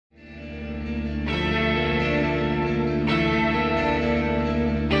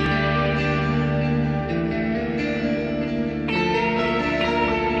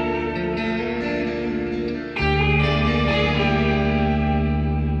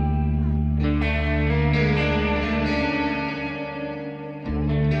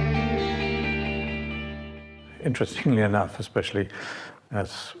interestingly enough, especially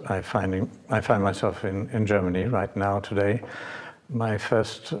as I find myself in Germany right now today, my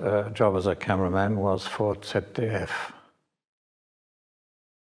first job as a cameraman was for ZDF.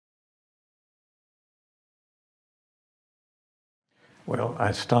 Well,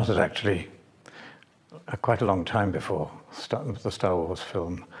 I started actually quite a long time before the Star Wars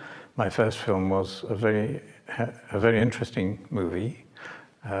film. My first film was a very interesting movie,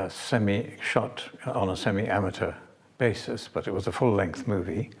 shot on a semi-amateur basis, but it was a full-length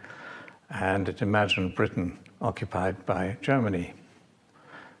movie, and it imagined Britain occupied by Germany.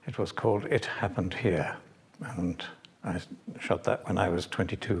 It was called It Happened Here, and I shot that when I was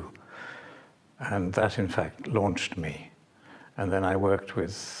 22. And that, in fact, launched me. And then I worked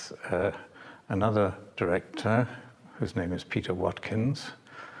with another director, whose name is Peter Watkins,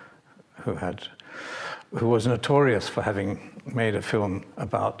 who was notorious for having made a film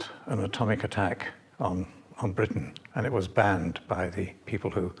about an atomic attack on Britain, and it was banned by the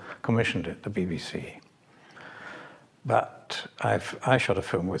people who commissioned it, the BBC. But I shot a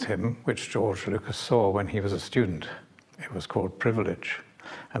film with him, which George Lucas saw when he was a student. It was called Privilege,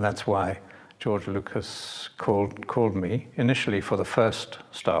 and that's why George Lucas called me initially for the first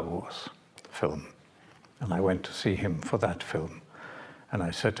Star Wars film, and I went to see him for that film. And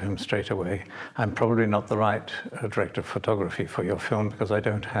I said to him straight away, I'm probably not the right director of photography for your film because I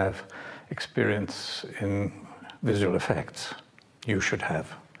don't have experience in visual effects. You should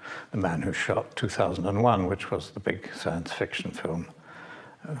have. The man who shot 2001, which was the big science fiction film,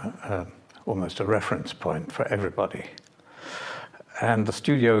 almost a reference point for everybody. And the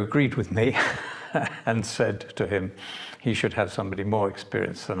studio agreed with me and said to him he should have somebody more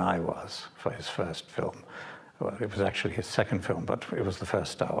experienced than I was for his first film. Well, it was actually his second film, but it was the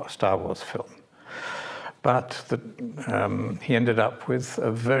first Star Wars film. But he ended up with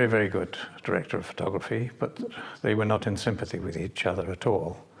a very, very good director of photography, but they were not in sympathy with each other at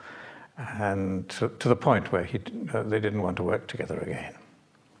all. And to the point where they didn't want to work together again.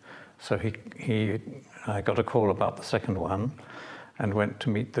 So I got a call about the second one and went to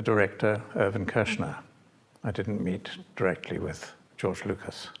meet the director, Irvin Kershner. I didn't meet directly with George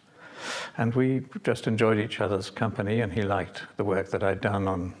Lucas. And we just enjoyed each other's company, and he liked the work that I'd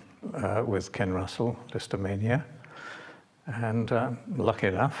done with Ken Russell, Listomania. And lucky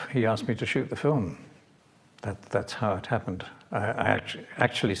enough, he asked me to shoot the film. That's how it happened. I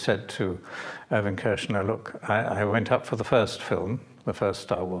actually said to Irvin Kershner, look, I went up for the first film, the first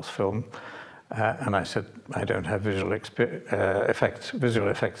Star Wars film, and I said, I don't have visual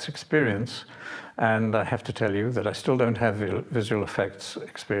effects experience, and I have to tell you that I still don't have visual effects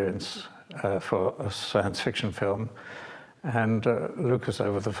experience for a science fiction film. And Lucas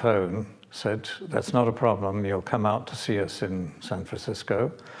over the phone said, that's not a problem, you'll come out to see us in San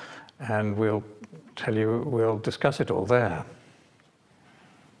Francisco, and we'll discuss it all there.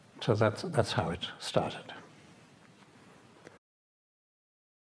 So that's how it started.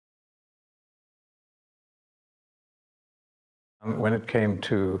 When it came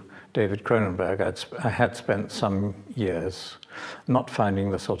to David Cronenberg, I had spent some years not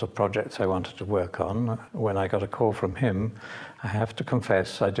finding the sort of projects I wanted to work on. When I got a call from him, I have to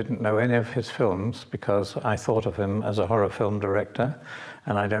confess I didn't know any of his films because I thought of him as a horror film director,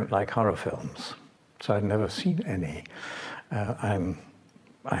 and I don't like horror films. So I'd never seen any.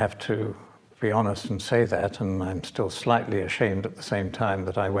 I have to be honest and say that, and I'm still slightly ashamed at the same time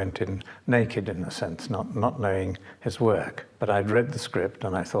that I went in naked in a sense, not knowing his work. But I'd read the script,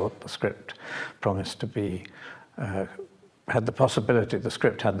 and I thought the script promised to be, the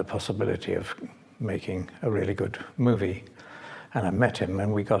script had the possibility of making a really good movie. And I met him,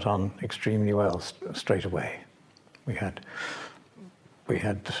 and we got on extremely well straight away. We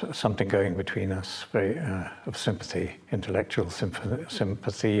had something going between us, very of sympathy, intellectual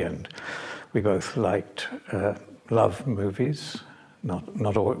sympathy, and we both liked love movies.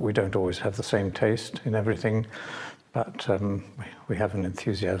 We don't always have the same taste in everything, but we have an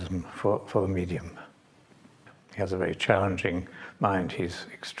enthusiasm for the medium. He has a very challenging mind. He's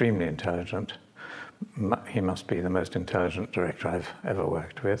extremely intelligent. He must be the most intelligent director I've ever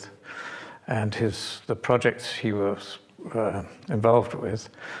worked with, and the projects he was involved with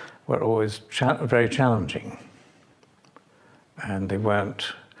were always very challenging, and they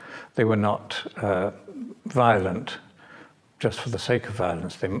were not violent just for the sake of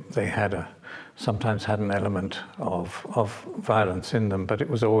violence. They sometimes had an element of violence in them, but it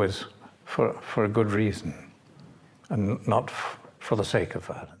was always for a good reason and not for the sake of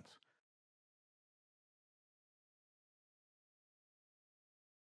violence.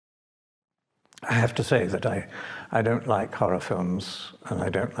 I have to say that I don't like horror films, and I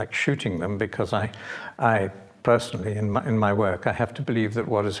don't like shooting them because I personally, in my work, I have to believe that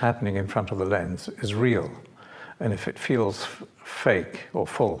what is happening in front of the lens is real. And if it feels fake or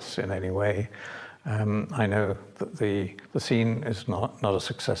false in any way, I know that the scene is not a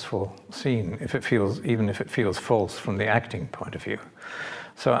successful scene, even if it feels false from the acting point of view.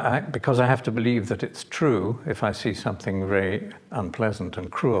 So because I have to believe that it's true, if I see something very unpleasant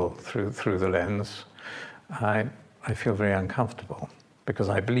and cruel through the lens, I feel very uncomfortable, because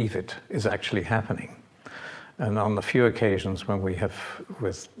I believe it is actually happening. And on the few occasions when we have,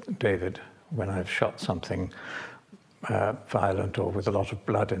 with David, when I've shot something violent or with a lot of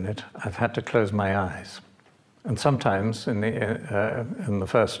blood in it, I've had to close my eyes. And sometimes in the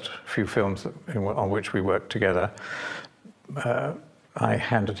first few films on which we worked together, I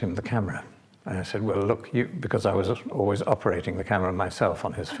handed him the camera. And I said, well, look, because I was always operating the camera myself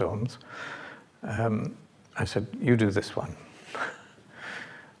on his films, I said, you do this one.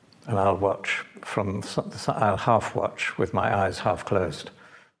 And I'll watch I'll half watch with my eyes half closed.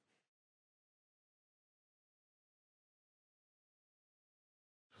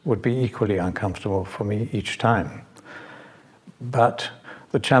 Would be equally uncomfortable for me each time. But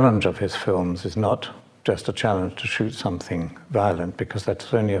the challenge of his films is not just a challenge to shoot something violent, because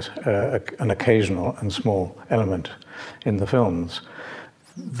that's only an occasional and small element in the films.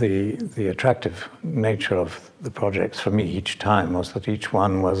 The attractive nature of the projects for me each time was that each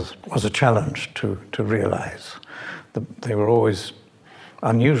one was a challenge to realize. They were always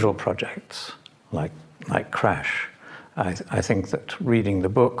unusual projects, like Crash. I think that reading the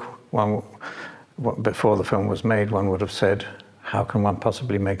book, before the film was made, one would have said, how can one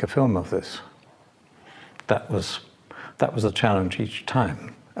possibly make a film of this? That was a challenge each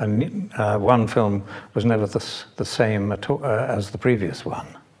time. And one film was never the same as the previous one.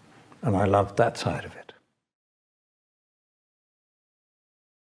 And I loved that side of it.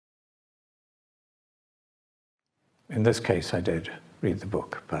 In this case, I did read the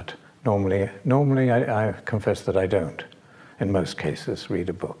book, but normally I confess that I don't, in most cases, read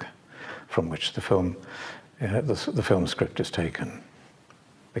a book from which the film script is taken.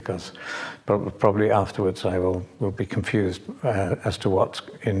 Because probably afterwards I will be confused as to what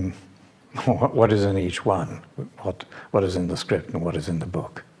is in each one, what is in the script and what is in the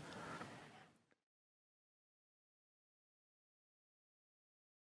book.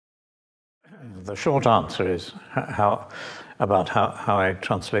 The short answer is how I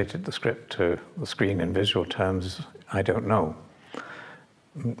translated the script to the screen in visual terms, I don't know.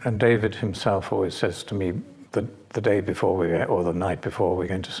 And David himself always says to me, the day before or the night before we're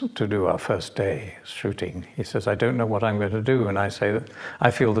going to do our first day shooting, he says, I don't know what I'm going to do. And I say that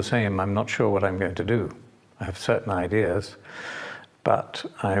I feel the same. I'm not sure what I'm going to do. I have certain ideas, but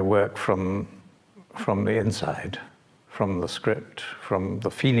I work from the inside, from the script, from the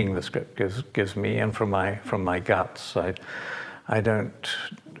feeling the script gives me, and from my guts. I don't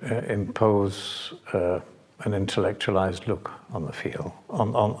impose an intellectualized look on the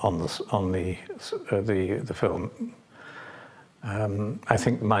the film. I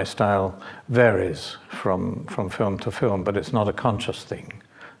think my style varies from film to film, but it's not a conscious thing.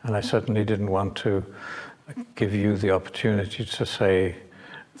 And I certainly didn't want to give you the opportunity to say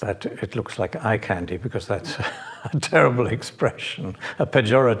that it looks like eye candy, because that's a terrible expression, a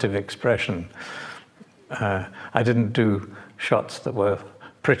pejorative expression. I didn't do shots that were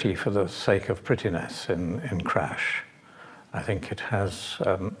pretty for the sake of prettiness in Crash. I think it has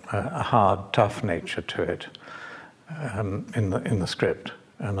a hard, tough nature to it in the script,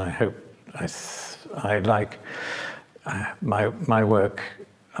 and I hope I like my work.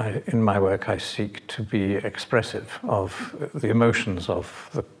 In my work, I seek to be expressive of the emotions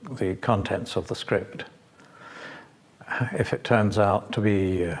of the contents of the script. If it turns out to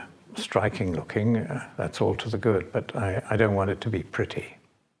be striking looking, that's all to the good, but I don't want it to be pretty.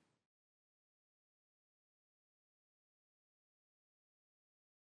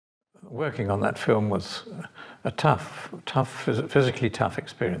 Working on that film was a physically tough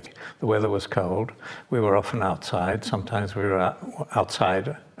experience. The weather was cold. We were often outside. Sometimes we were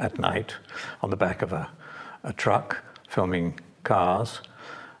outside at night on the back of a truck filming cars.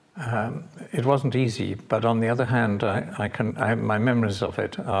 It wasn't easy, but on the other hand, my memories of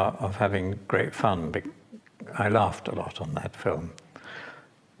it are of having great fun. I laughed a lot on that film.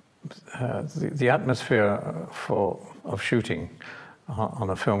 The atmosphere of shooting on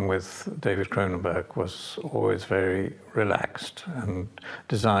a film with David Cronenberg was always very relaxed and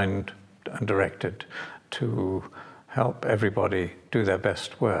designed and directed to help everybody do their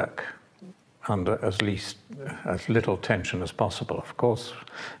best work under as little tension as possible. Of course,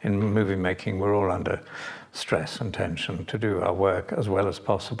 in movie making, we're all under stress and tension to do our work as well as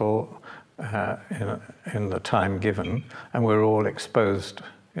possible, in the time given, and we're all exposed,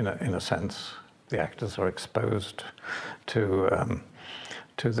 in a sense. The actors are exposed to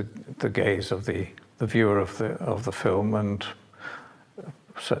the gaze of the viewer of the film, and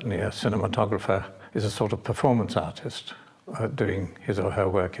certainly a cinematographer is a sort of performance artist doing his or her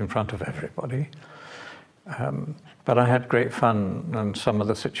work in front of everybody. But I had great fun, and some of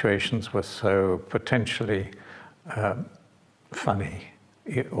the situations were so potentially funny,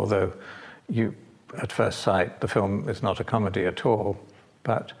 although at first sight the film is not a comedy at all.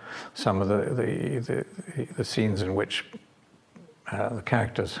 But some of the scenes in which the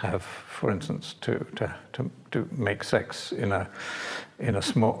characters have, for instance, to make sex in a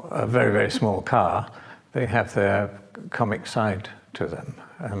very, very small car, they have their comic side to them,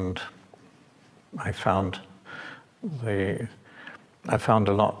 and I found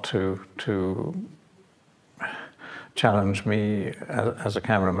a lot to challenge me as a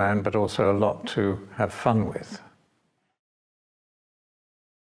cameraman, but also a lot to have fun with.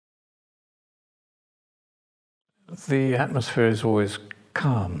 The atmosphere is always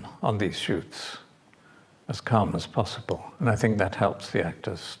calm on these shoots, as calm as possible, and I think that helps the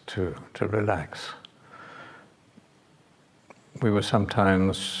actors to relax. We were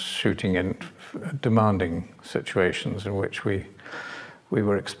sometimes shooting in demanding situations in which we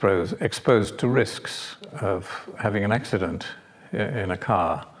were exposed to risks of having an accident in a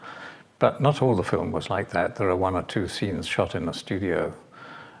car, but not all the film was like that. There are one or two scenes shot in a studio.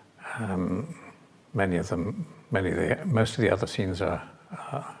 Most of the other scenes are,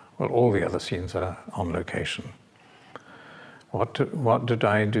 well, all the other scenes are on location. What did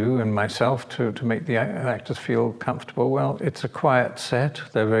I do in myself to make the actors feel comfortable? Well, it's a quiet set.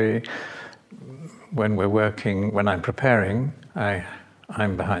 When I'm preparing,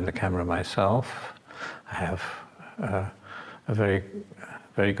 I'm behind the camera myself. I have a very,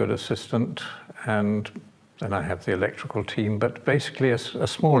 very good assistant, and then I have the electrical team, but basically a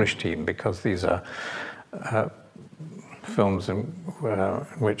smallish team, because these are films in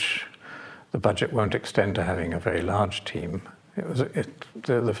which the budget won't extend to having a very large team.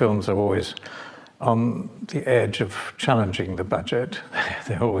 The films are always on the edge of challenging the budget.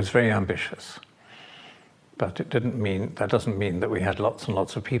 They're always very ambitious. But that doesn't mean that we had lots and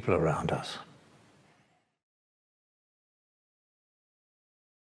lots of people around us.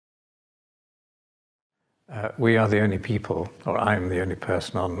 We are the only people, or I'm the only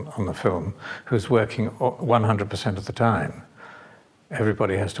person on the film who's working 100% of the time.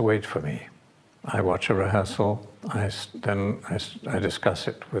 Everybody has to wait for me. I watch a rehearsal, then I discuss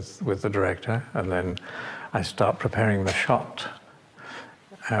it with the director, and then I start preparing the shot.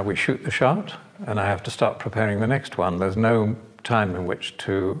 We shoot the shot, and I have to start preparing the next one. There's no time in which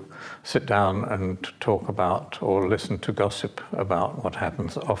to sit down and talk about or listen to gossip about what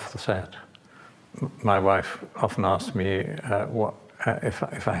happens off the set. My wife often asks me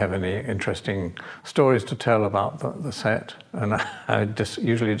if I have any interesting stories to tell about the set, and I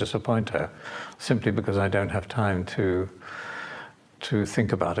usually disappoint her, simply because I don't have time to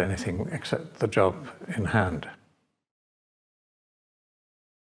think about anything except the job in hand.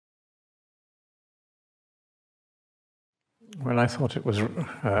 Well, I thought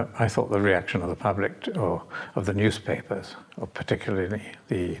the reaction of the public, or of the newspapers, or particularly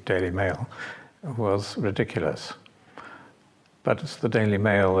the Daily Mail, was ridiculous. But it's the Daily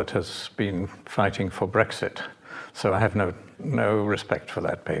Mail that has been fighting for Brexit, so I have no respect for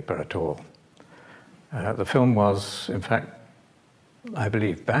that paper at all. The film was, in fact, I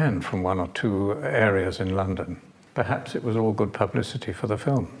believe, banned from one or two areas in London. Perhaps it was all good publicity for the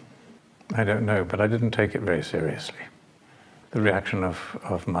film. I don't know, but I didn't take it very seriously. The reaction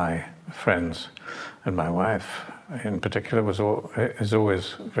of my friends and my wife in particular is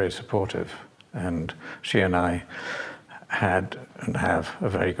always very supportive, and she and I had and have a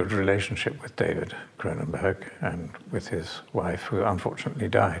very good relationship with David Cronenberg and with his wife, who unfortunately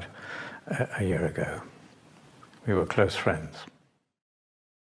died a year ago. We were close friends.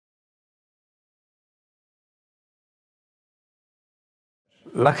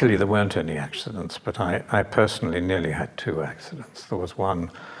 Luckily, there weren't any accidents, but I personally nearly had 2 accidents. There was one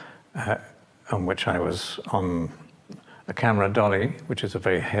on which I was on a camera dolly, which is a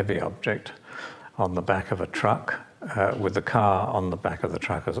very heavy object, on the back of a truck, with the car on the back of the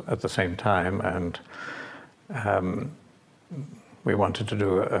truck at the same time, and we wanted to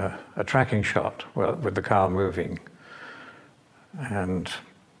do a tracking shot with the car moving, and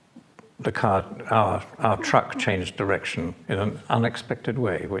our truck changed direction in an unexpected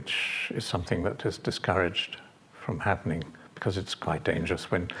way, which is something that is discouraged from happening because it's quite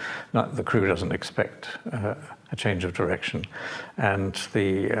dangerous when the crew doesn't expect a change of direction. And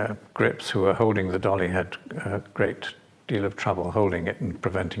the grips who were holding the dolly had a great deal of trouble holding it and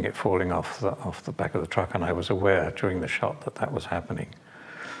preventing it falling off the back of the truck, and I was aware during the shot that that was happening.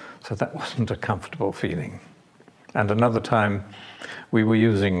 So that wasn't a comfortable feeling. And another time, we were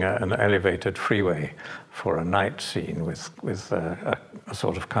using an elevated freeway for a night scene with a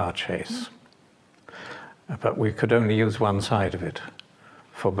sort of car chase. But we could only use one side of it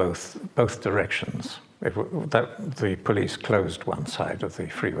for both directions. The police closed one side of the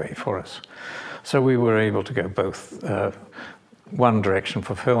freeway for us. So we were able to go both, one direction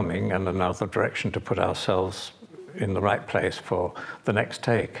for filming and another direction to put ourselves in the right place for the next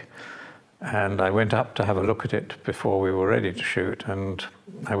take. And I went up to have a look at it before we were ready to shoot, and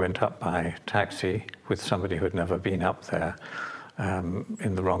I went up by taxi with somebody who had never been up there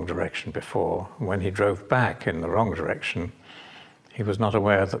in the wrong direction before. When he drove back in the wrong direction, he was not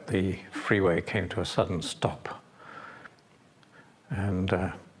aware that the freeway came to a sudden stop.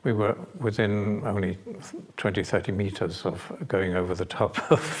 And we were within only 20, 30 meters of going over the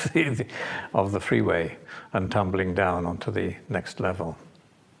top of the freeway and tumbling down onto the next level.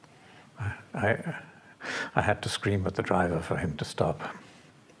 I had to scream at the driver for him to stop.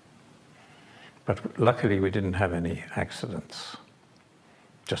 But luckily we didn't have any accidents,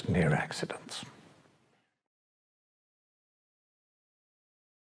 just near accidents.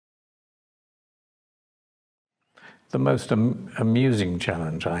 The most amusing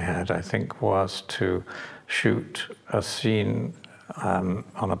challenge I had, I think, was to shoot a scene on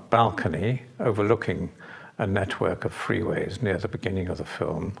a balcony overlooking a network of freeways near the beginning of the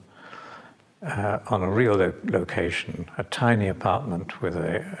film, on a real location, a tiny apartment with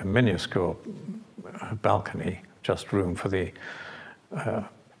a minuscule balcony, just room for the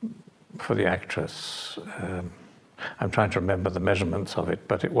actress. I'm trying to remember the measurements of it,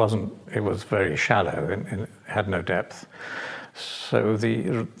 but it was very shallow and had no depth. So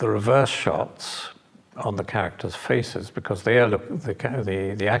the reverse shots on the characters' faces, because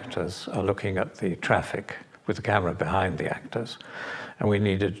the actors are looking at the traffic with the camera behind the actors, and we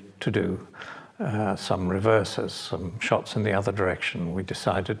needed to do some reverses, some shots in the other direction. We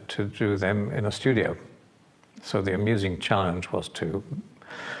decided to do them in a studio. So the amusing challenge was to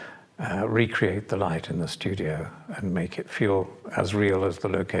recreate the light in the studio and make it feel as real as the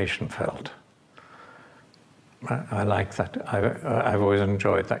location felt. I like that. I've always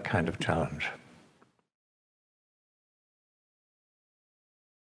enjoyed that kind of challenge.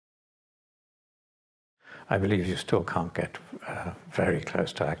 I believe you still can't get very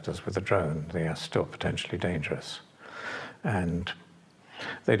close to actors with a drone. They are still potentially dangerous. And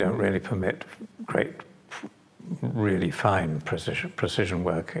they don't really permit great, really fine precision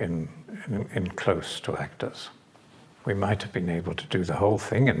work in close to actors. We might have been able to do the whole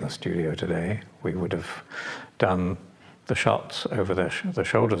thing in the studio today. We would have done the shots over the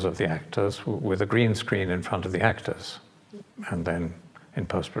shoulders of the actors with a green screen in front of the actors. And then in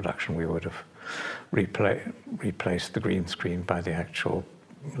post-production we would have replaced the green screen by the actual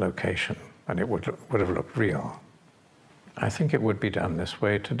location, and it would have looked real. I think it would be done this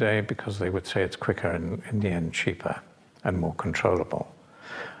way today because they would say it's quicker and in the end cheaper and more controllable.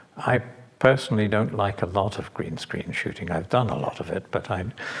 I personally don't like a lot of green screen shooting. I've done a lot of it, but I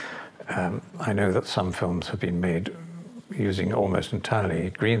know that some films have been made using almost entirely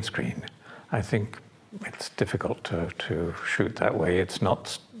green screen. I think it's difficult to shoot that way. It's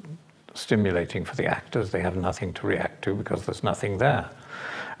not stimulating for the actors. They have nothing to react to because there's nothing there.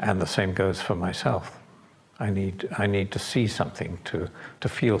 And the same goes for myself. I need to see something, to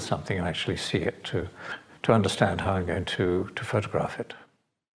feel something and actually see it, to understand how I'm going to photograph it.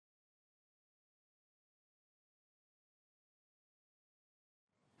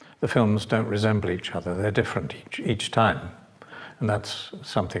 The films don't resemble each other. They're different each time. And that's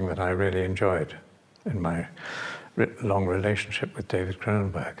something that I really enjoyed in my long relationship with David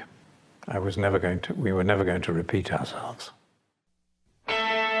Cronenberg. We were never going to repeat ourselves.